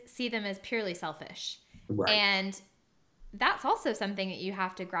choices see them as purely selfish. Right. And that's also something that you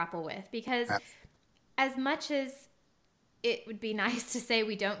have to grapple with, because as much as it would be nice to say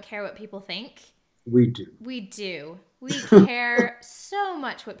we don't care what people think, we do. We do. We care so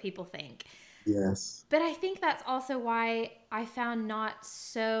much what people think. Yes. But I think that's also why I found Not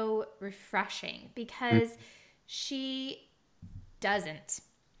so refreshing, because she doesn't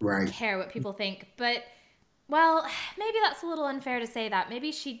care what people think. But, well, maybe that's a little unfair to say that.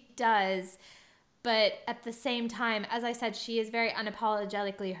 Maybe she does. But at the same time, as I said, she is very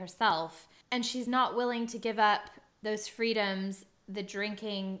unapologetically herself. And she's not willing to give up those freedoms, the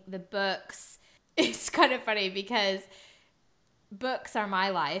drinking, the books. It's kind of funny because books are my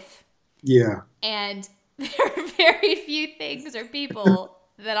life. Yeah. And there are very few things or people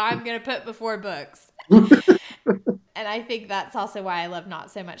that I'm going to put before books. And I think that's also why I love Not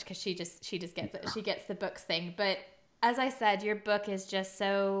so much, because she just gets it. She gets the books thing. But as I said, your book is just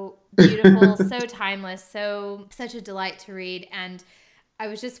so beautiful, so timeless, such a delight to read. And I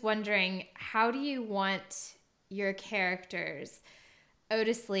was just wondering, how do you want your characters,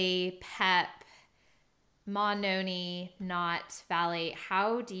 Otis Lee, Pep, Ma Noni, Not, Valley,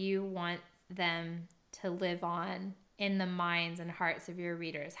 how do you want them to live on in the minds and hearts of your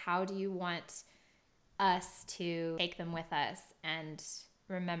readers? How do you want us to take them with us and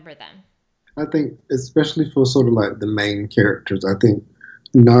remember them? I think, especially for sort of like the main characters, I think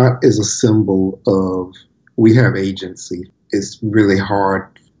Not is a symbol of we have agency. It's really hard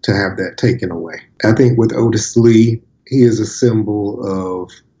to have that taken away. I think with Otis Lee, he is a symbol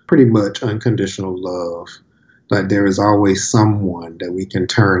of pretty much unconditional love. Like there is always someone that we can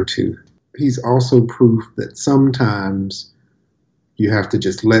turn to. He's also proof that sometimes you have to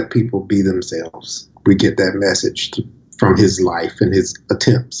just let people be themselves. We get that message from his life and his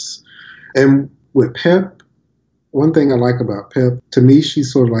attempts. And with Pep, one thing I like about Pep, to me,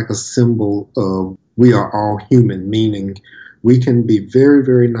 she's sort of like a symbol of we are all human, meaning we can be very,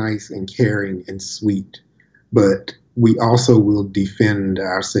 very nice and caring and sweet, but we also will defend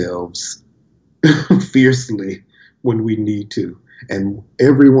ourselves fiercely when we need to. And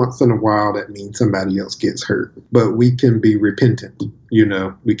every once in a while, that means somebody else gets hurt. But we can be repentant,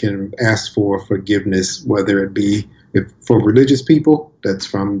 we can ask for forgiveness, whether it be for religious people, that's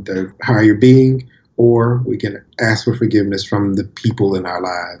from the higher being, or we can ask for forgiveness from the people in our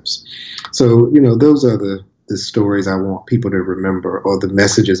lives. So, those are the stories I want people to remember, or the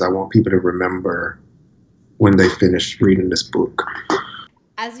messages I want people to remember when they finish reading this book.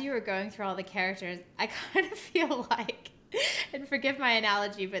 As you were going through all the characters, I kind of feel like, and forgive my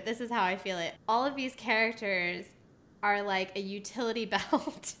analogy, but this is how I feel it. All of these characters are like a utility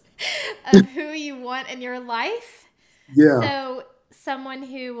belt of who you want in your life. Yeah. So someone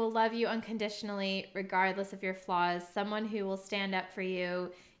who will love you unconditionally, regardless of your flaws, someone who will stand up for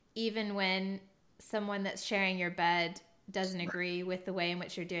you, even when someone that's sharing your bed doesn't agree with the way in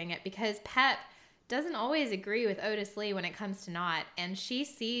which you're doing it. Because Pep doesn't always agree with Otis Lee when it comes to Not, and she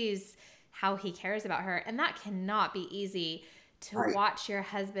sees how he cares about her, and that cannot be easy to watch your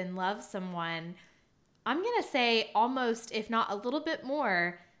husband love someone, I'm gonna say almost, if not a little bit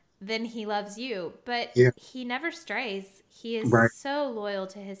more than he loves you. But he never strays. He is so loyal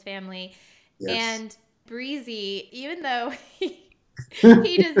to his family. And Breezy, even though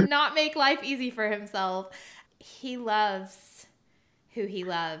he does not make life easy for himself, he loves who he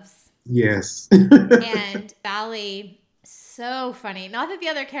loves. Yes. And Valley, so funny. Not that the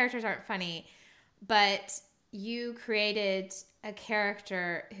other characters aren't funny, but you created a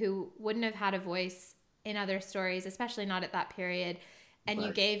character who wouldn't have had a voice in other stories, especially not at that period. And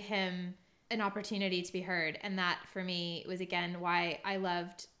you gave him an opportunity to be heard. And that, for me, was, again, why I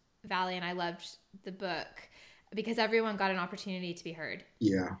loved Valley and I loved the book, because everyone got an opportunity to be heard.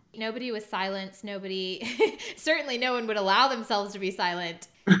 Yeah. Nobody was silenced. Certainly no one would allow themselves to be silent.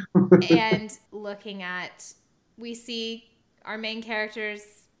 And looking at, we see our main characters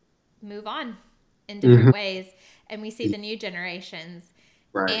move on in different ways, and we see the new generations.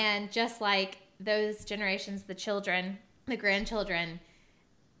 And just like those generations, the children, the grandchildren,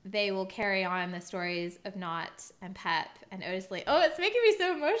 they will carry on the stories of Nott and Pep and Otis Lee. Oh, it's making me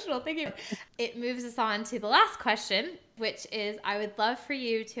so emotional thinking. It moves us on to the last question, which is, I would love for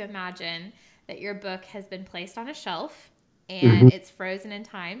you to imagine that your book has been placed on a shelf and it's frozen in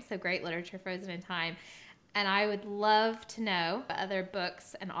time. So great literature frozen in time. And I would love to know what other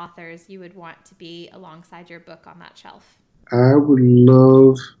books and authors you would want to be alongside your book on that shelf. I would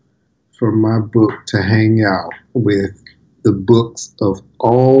love for my book to hang out with the books of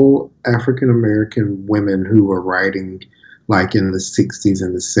all African American women who were writing like in the 60s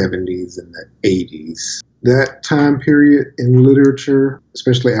and the 70s and the 80s. That time period in literature,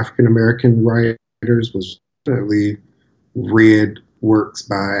 especially African American writers, was definitely read works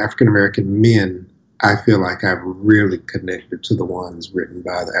by African American men. I feel like I've really connected to the ones written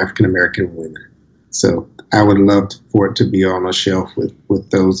by the African American women. So I would love for it to be on a shelf with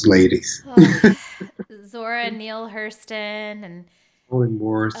those ladies. Oh, Zora Neale Hurston and Toni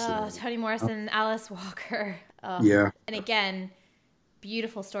Morrison. Toni Morrison, Alice Walker. Oh. Yeah. And again,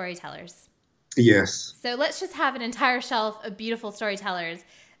 beautiful storytellers. Yes. So let's just have an entire shelf of beautiful storytellers.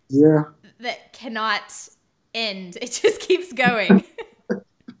 Yeah. That cannot end. It just keeps going.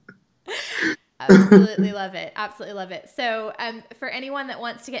 Absolutely love it. Absolutely love it. So for anyone that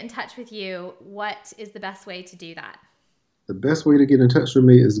wants to get in touch with you, what is the best way to do that? The best way to get in touch with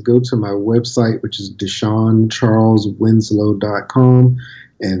me is go to my website, which is DeshawnCharlesWinslow.com,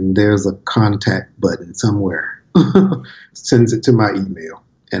 and there's a contact button somewhere. Sends it to my email,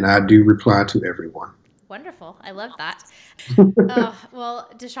 and I do reply to everyone. Wonderful. I love that. Well,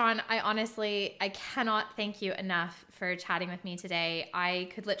 Deshawn, I cannot thank you enough for chatting with me today. I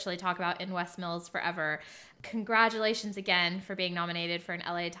could literally talk about In West Mills forever. Congratulations again for being nominated for an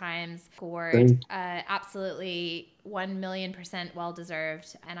LA Times award. Absolutely 1,000,000%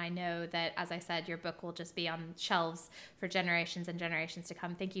 well-deserved. And I know that, as I said, your book will just be on shelves for generations and generations to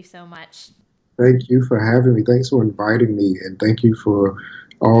come. Thank you so much. Thank you for having me. Thanks for inviting me. And thank you for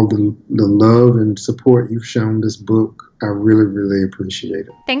all the love and support you've shown this book. I really, really appreciate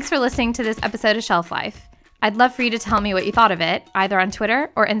it. Thanks for listening to this episode of Shelf Life. I'd love for you to tell me what you thought of it, either on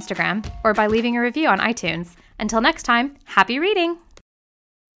Twitter or Instagram, or by leaving a review on iTunes. Until next time, happy reading!